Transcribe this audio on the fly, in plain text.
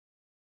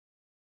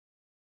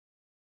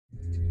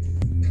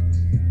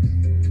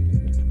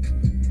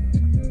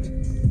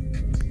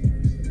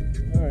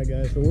Alright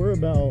guys, so we're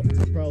about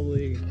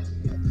probably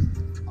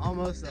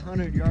almost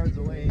 100 yards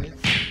away.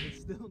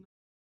 It's still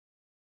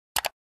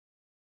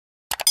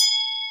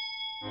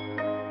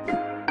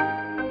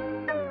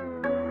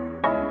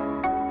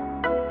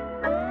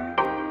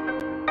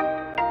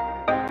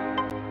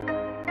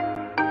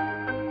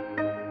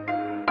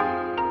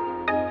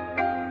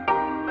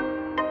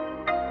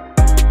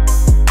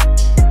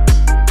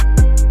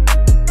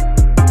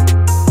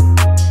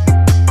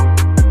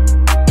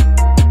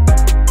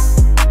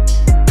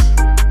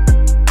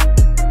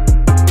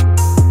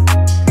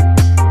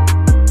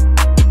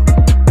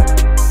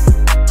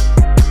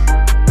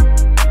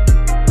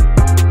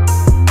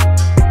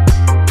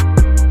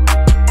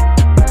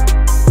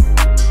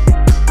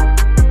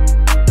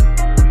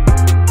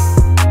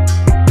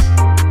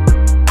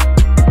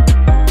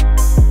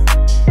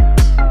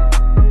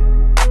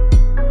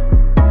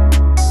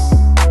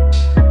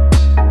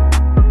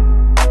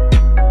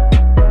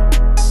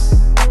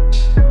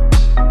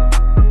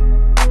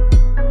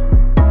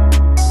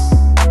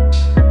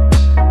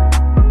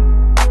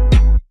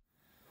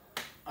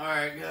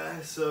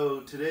So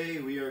today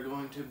we are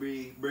going to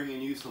be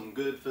bringing you some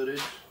good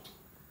footage.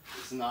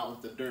 It's not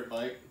with the dirt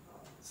bike,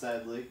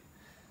 sadly,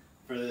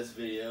 for this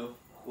video.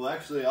 Well,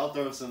 actually, I'll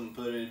throw some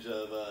footage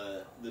of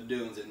the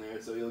dunes in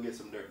there, so you'll get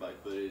some dirt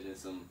bike footage and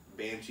some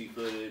banshee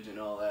footage and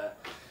all that.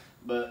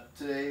 But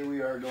today we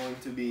are going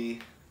to be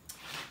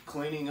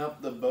cleaning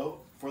up the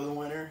boat for the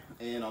winter,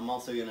 and I'm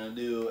also going to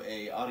do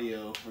a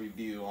audio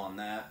review on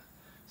that.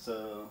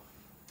 So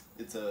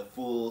it's a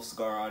full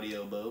Skar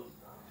audio boat.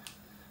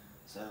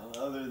 So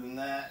other than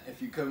that,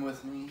 if you come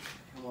with me,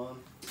 come on,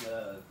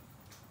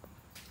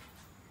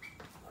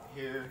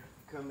 here,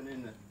 coming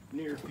in the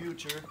near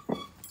future,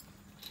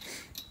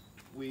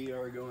 we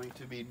are going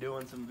to be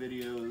doing some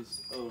videos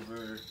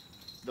over,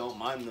 don't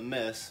mind the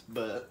mess,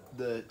 but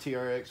the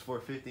TRX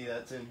 450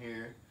 that's in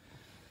here,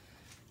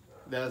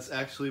 that's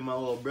actually my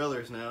little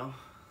brother's now.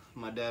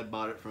 My dad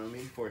bought it from me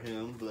for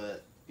him,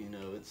 but you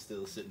know, it's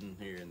still sitting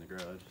here in the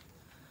garage.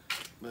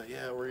 But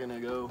yeah, we're gonna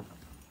go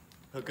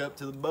hook up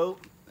to the boat,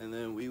 and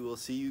then we will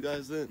see you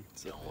guys then.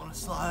 So you don't want to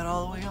slide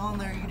all the way on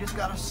there, you just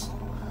gotta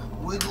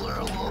wiggle her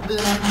a little bit.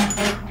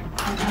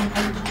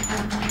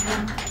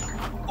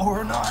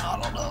 Or not, I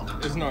don't know.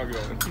 It's not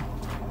going.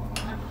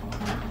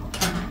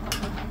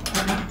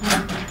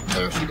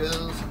 There she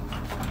goes.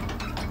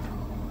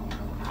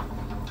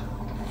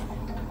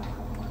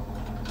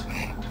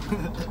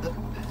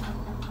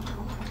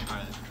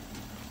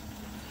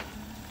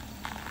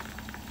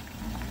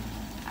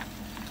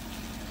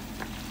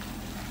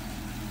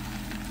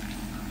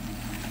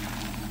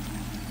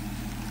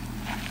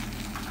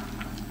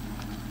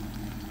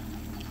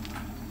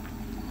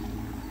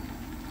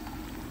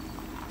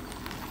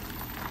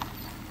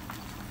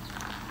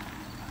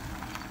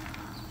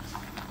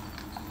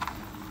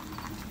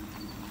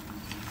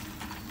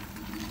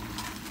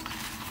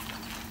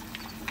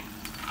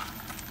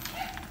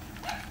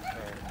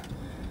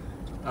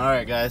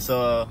 Alright guys,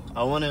 so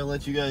I want to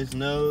let you guys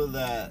know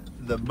that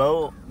the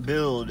boat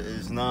build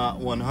is not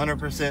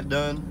 100%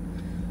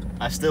 done.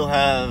 I still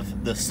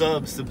have the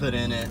subs to put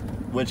in it,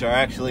 which are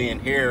actually in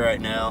here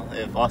right now,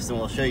 if Austin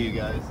will show you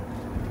guys.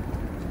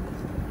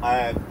 I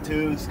have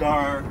two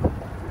Skar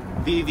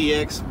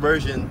VVX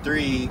version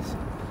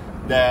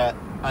 3s that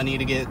I need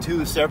to get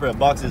two separate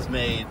boxes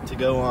made to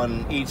go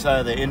on each side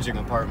of the engine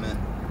compartment.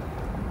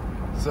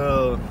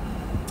 So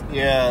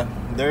yeah,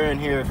 they're in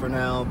here for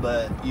now,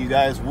 but you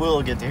guys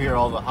will get to hear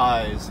all the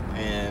highs,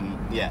 and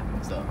yeah,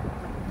 so.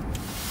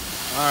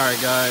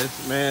 Alright guys,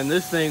 man,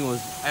 this thing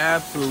was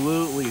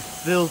absolutely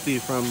filthy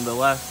from the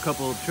last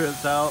couple of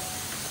trips out.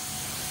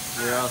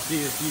 Here, I'll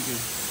see if you can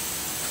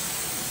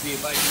see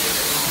if I can get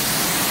it.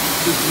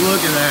 Just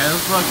look at that,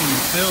 it's fucking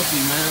filthy,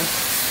 man.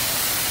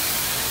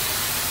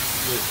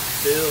 Just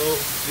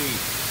filthy.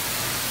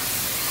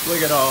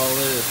 Look at all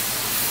this.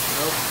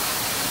 Nope.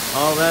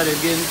 All that is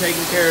getting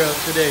taken care of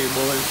today,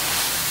 boys.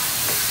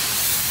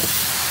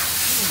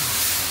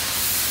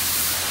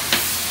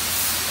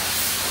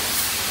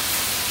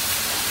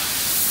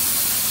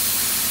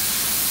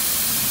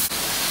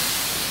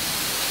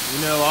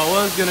 You know, I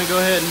was gonna go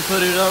ahead and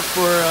put it up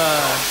for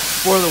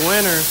the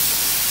winter,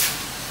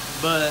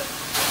 but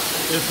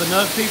if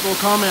enough people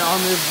comment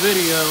on this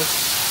video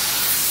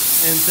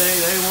and say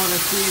they want to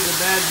see the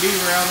bad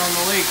beaver out on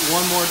the lake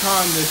one more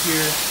time this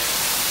year,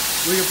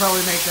 we could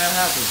probably make that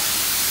happen.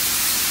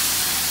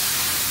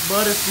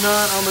 But if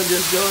not, I'm going to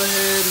just go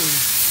ahead and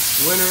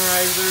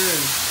winterize her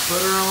and put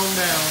her on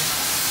down.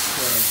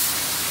 So,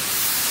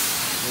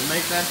 we'll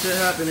make that shit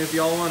happen if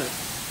y'all want it.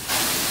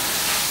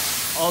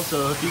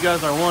 Also, if you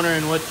guys are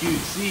wondering what you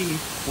see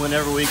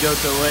whenever we go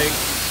to the lake,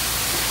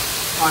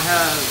 I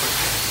have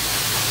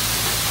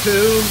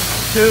two.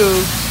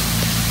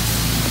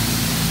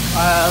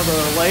 I have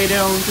a lay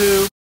down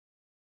tube.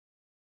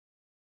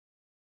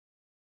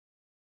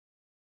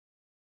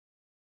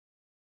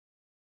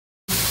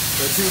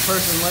 The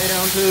 2-person lay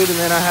down tube, and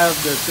then I have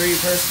the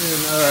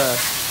 3-person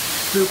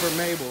Super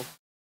Mabel.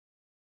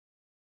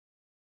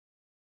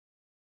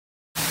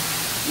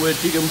 which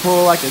you can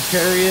pull like a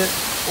chariot,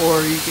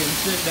 or you can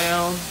sit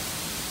down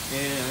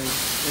and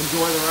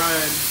enjoy the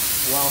ride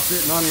while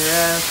sitting on your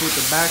ass with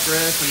the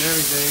backrest and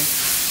everything.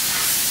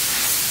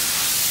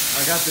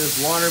 I got this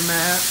water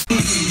mat.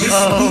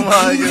 Oh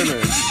my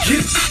goodness.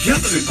 Get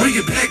together and bring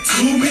it back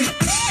to me.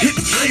 Hit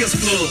Players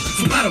Club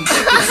for bottom up.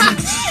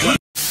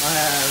 I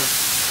have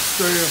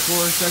 3 or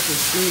 4 sets of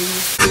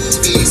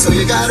skis. So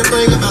you gotta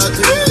bring them out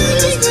to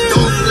this.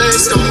 Don't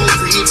flex, don't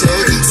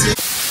pretend.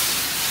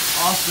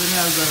 Austin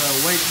has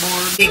a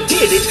wakeboard. He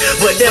did it,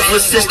 but that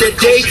was since that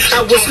day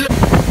I was.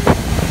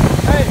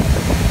 Hey!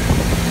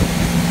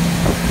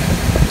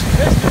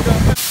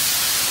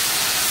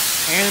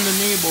 And the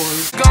kneeboard.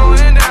 It's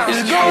going down.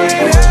 It's going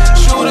down.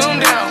 Shoot him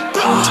down.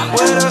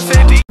 With a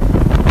 50.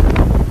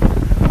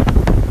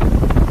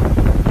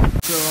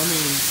 So, I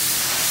mean,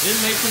 it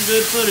makes some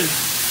good footage.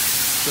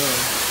 So,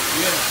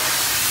 yeah.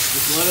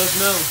 Just let us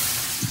know.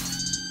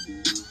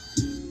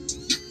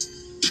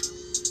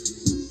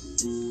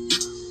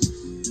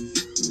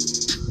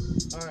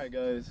 Alright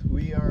guys,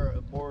 we are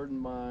aboard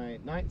my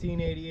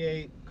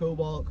 1988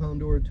 Cobalt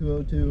Condor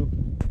 202.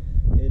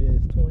 It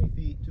is 20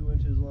 feet 2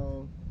 inches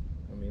long.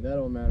 I mean, that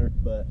don't matter,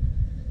 but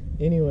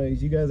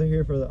anyways, you guys are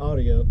here for the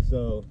audio.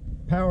 So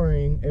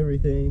powering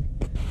everything,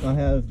 I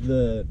have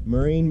the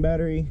marine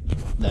battery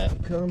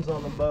that comes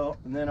on the boat,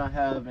 and then I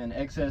have an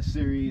XS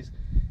series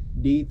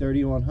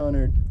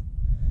D3100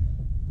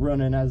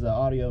 running as the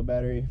audio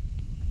battery.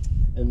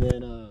 And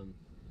then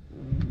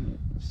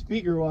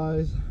speaker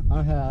wise,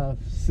 I have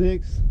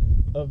 6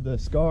 of the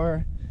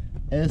Skar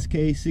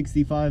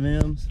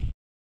SK65Ms.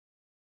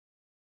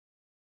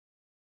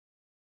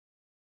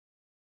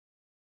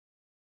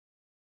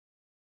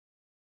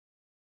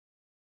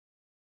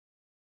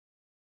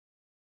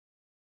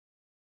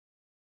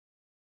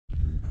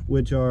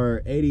 which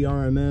are 80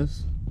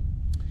 RMS,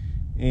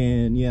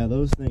 and yeah,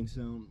 those things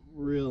sound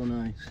real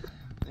nice.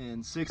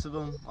 And 6 of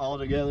them all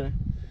together,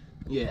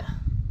 yeah,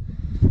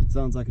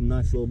 sounds like a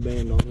nice little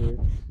band on here.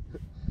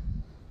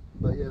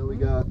 But yeah, we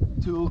got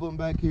 2 of them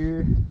back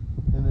here,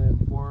 and then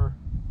 4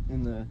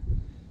 in the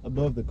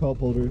above the cup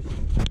holders.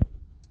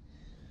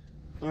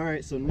 All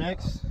right, so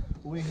next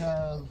we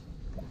have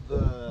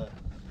the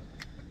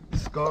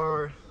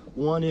Skar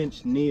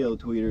 1-inch Neo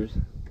tweeters.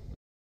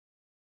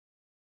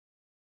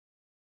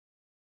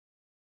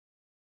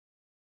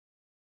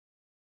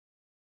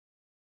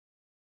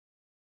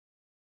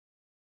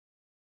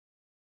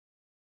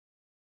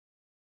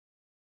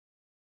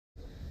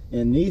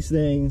 And these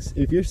things,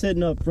 if you're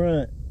sitting up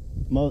front,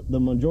 the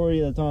majority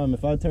of the time,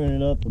 if I turn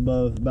it up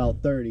above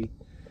about 30,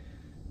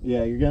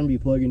 yeah, you're gonna be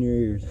plugging your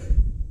ears.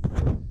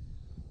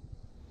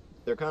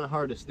 They're kind of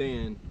hard to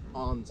stand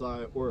on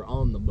site or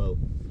on the boat.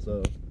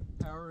 So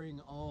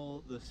powering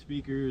all the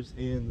speakers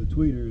and the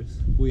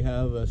tweeters, we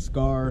have a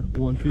Skar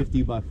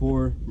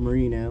 150x4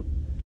 marine amp.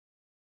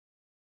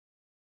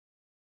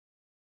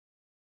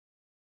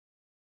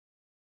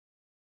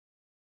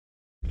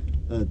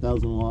 A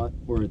 1000 watt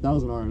or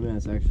 1000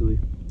 RMS actually,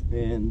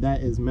 and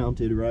that is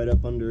mounted right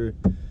up under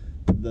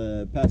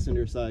the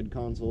passenger side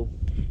console.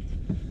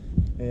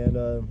 And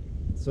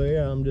so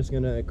yeah, I'm just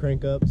gonna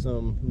crank up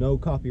some no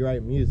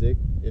copyright music.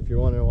 If you're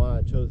wondering why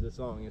I chose this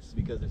song, it's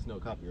because it's no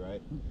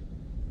copyright.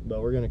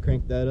 But we're gonna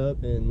crank that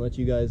up and let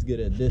you guys get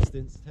a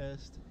distance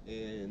test,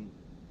 and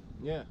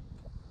yeah.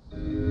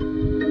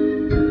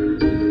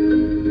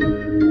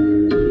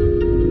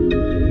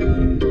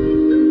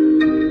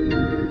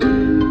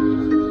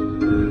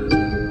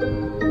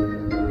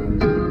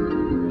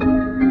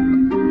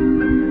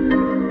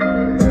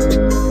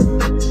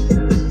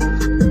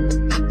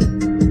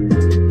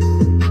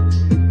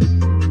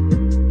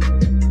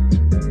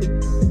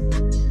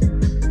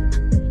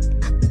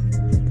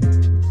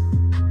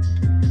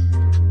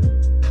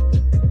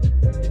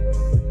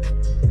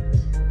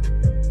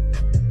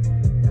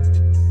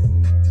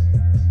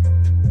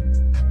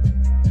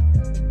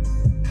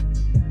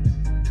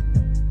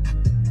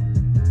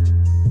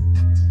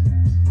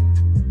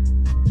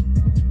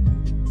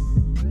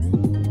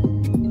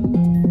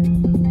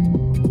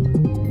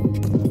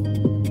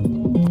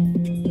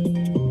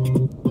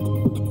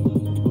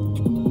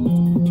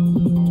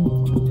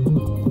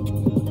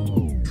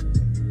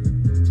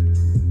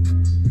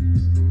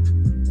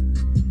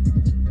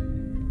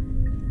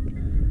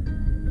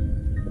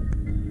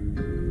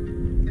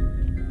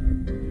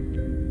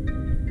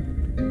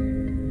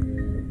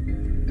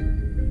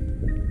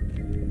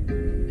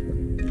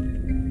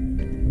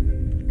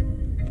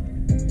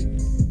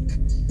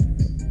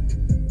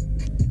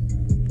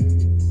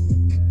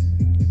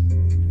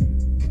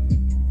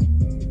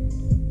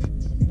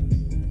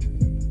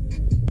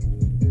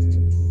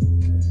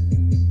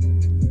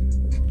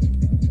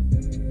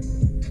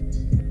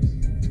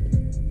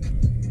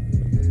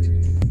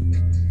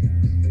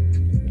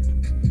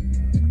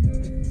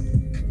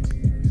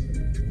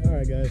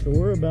 So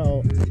we're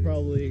about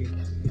probably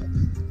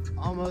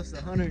almost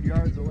 100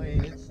 yards away,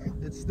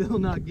 and it's still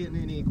not getting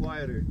any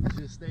quieter. It's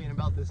just staying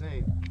about the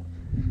same.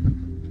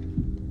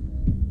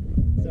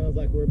 Sounds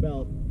like we're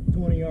about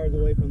 20 yards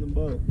away from the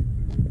boat.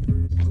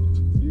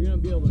 You're gonna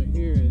be able to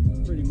hear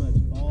it pretty much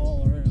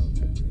all around.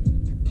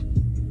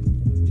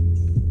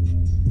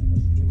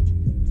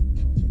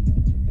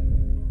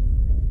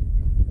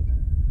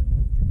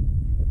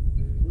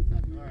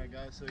 Alright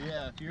guys, so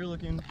yeah, if you're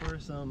looking for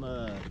some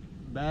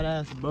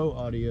badass boat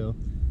audio,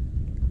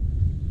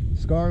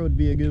 Skar would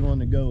be a good one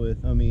to go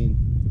with. I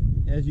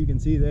mean, as you can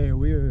see there,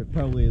 we were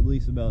probably at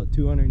least about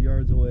 200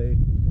 yards away,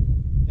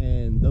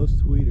 and those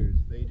tweeters,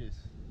 they just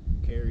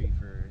carry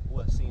for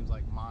what seems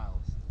like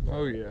miles.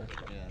 Oh yeah.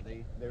 Yeah,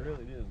 they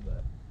really do.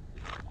 But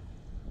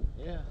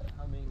yeah,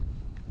 I mean,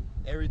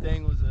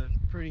 everything was a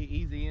pretty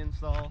easy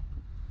install.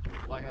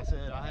 Like I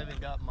said, I haven't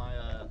got my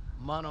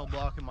mono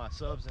block and my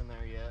subs in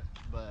there yet,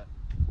 but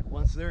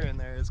once they're in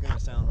there, it's gonna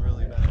sound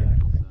really bad. So,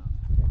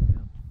 yeah.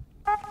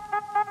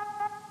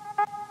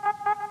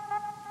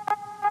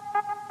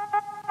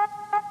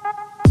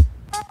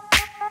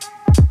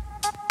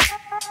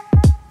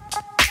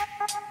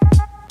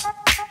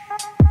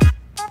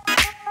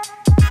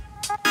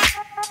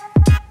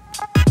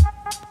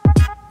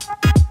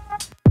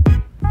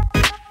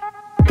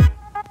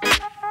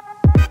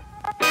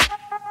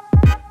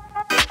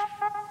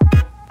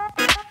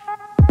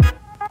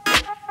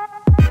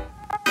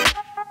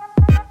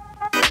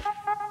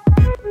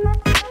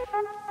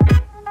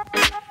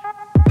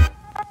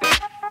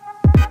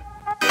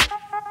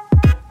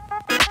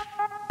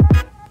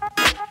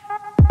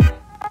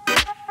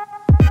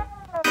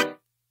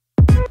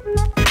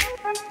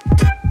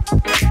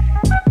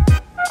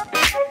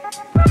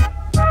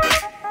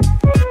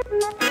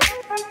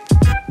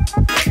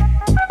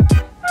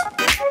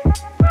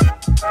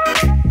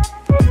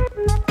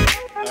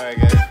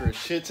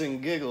 Shits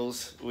and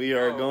giggles, we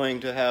are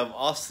going to have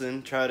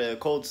Austin try to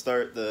cold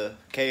start the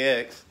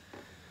KX.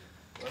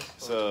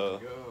 So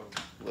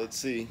let's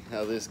see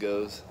how this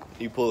goes.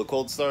 You pull the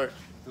cold start?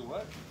 Do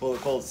what? Pull the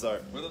cold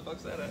start. Where the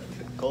fuck's that at?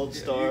 Cold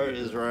start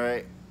is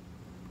right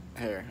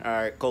here.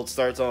 Alright, cold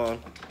start's on.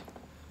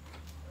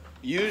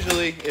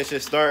 Usually it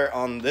should start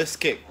on this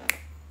kick.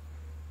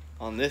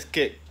 On this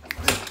kick.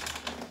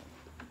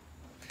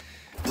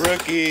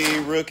 Rookie.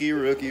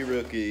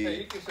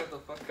 Hey, you can shut the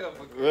fuck up.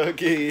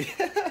 Rookie.